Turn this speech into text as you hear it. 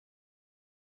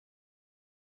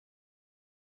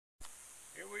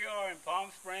in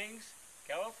Palm Springs,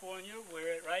 California.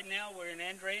 Right now we're in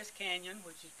Andreas Canyon,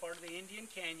 which is part of the Indian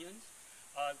Canyons.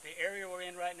 The area we're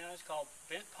in right now is called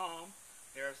Bent Palm.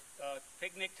 There's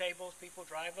picnic tables. People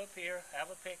drive up here,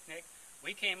 have a picnic.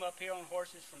 We came up here on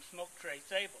horses from Smoke Tree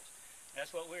Stables.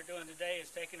 That's what we're doing today, is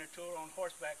taking a tour on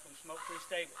horseback from Smoke Tree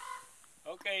Stables.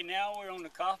 Okay, now we're on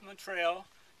the Kaufman Trail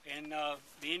in the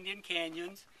Indian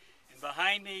Canyons. And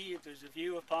behind me, there's a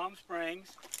view of Palm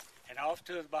Springs. And off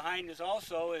to behind us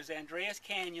also is Andreas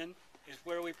Canyon, is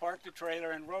where we parked the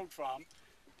trailer and rode from,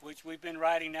 which we've been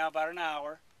riding now about an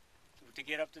hour to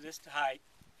get up to this height.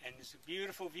 And it's a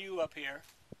beautiful view up here.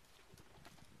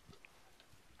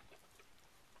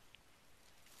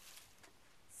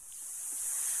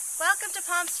 Welcome to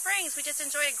Palm Springs. We just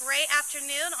enjoyed a great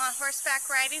afternoon on horseback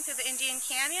riding through the Indian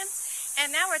Canyon.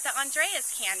 And now we're at the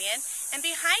Andreas Canyon. And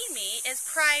behind me is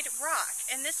Pride Rock.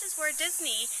 And this is where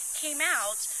Disney came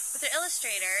out with their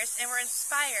illustrators and were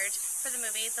inspired for the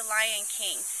movie The Lion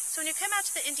King. So when you come out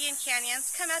to the Indian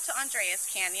Canyons, come out to Andreas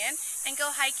Canyon and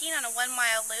go hiking on a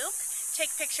 1-mile loop.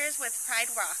 Take pictures with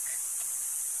Pride Rock.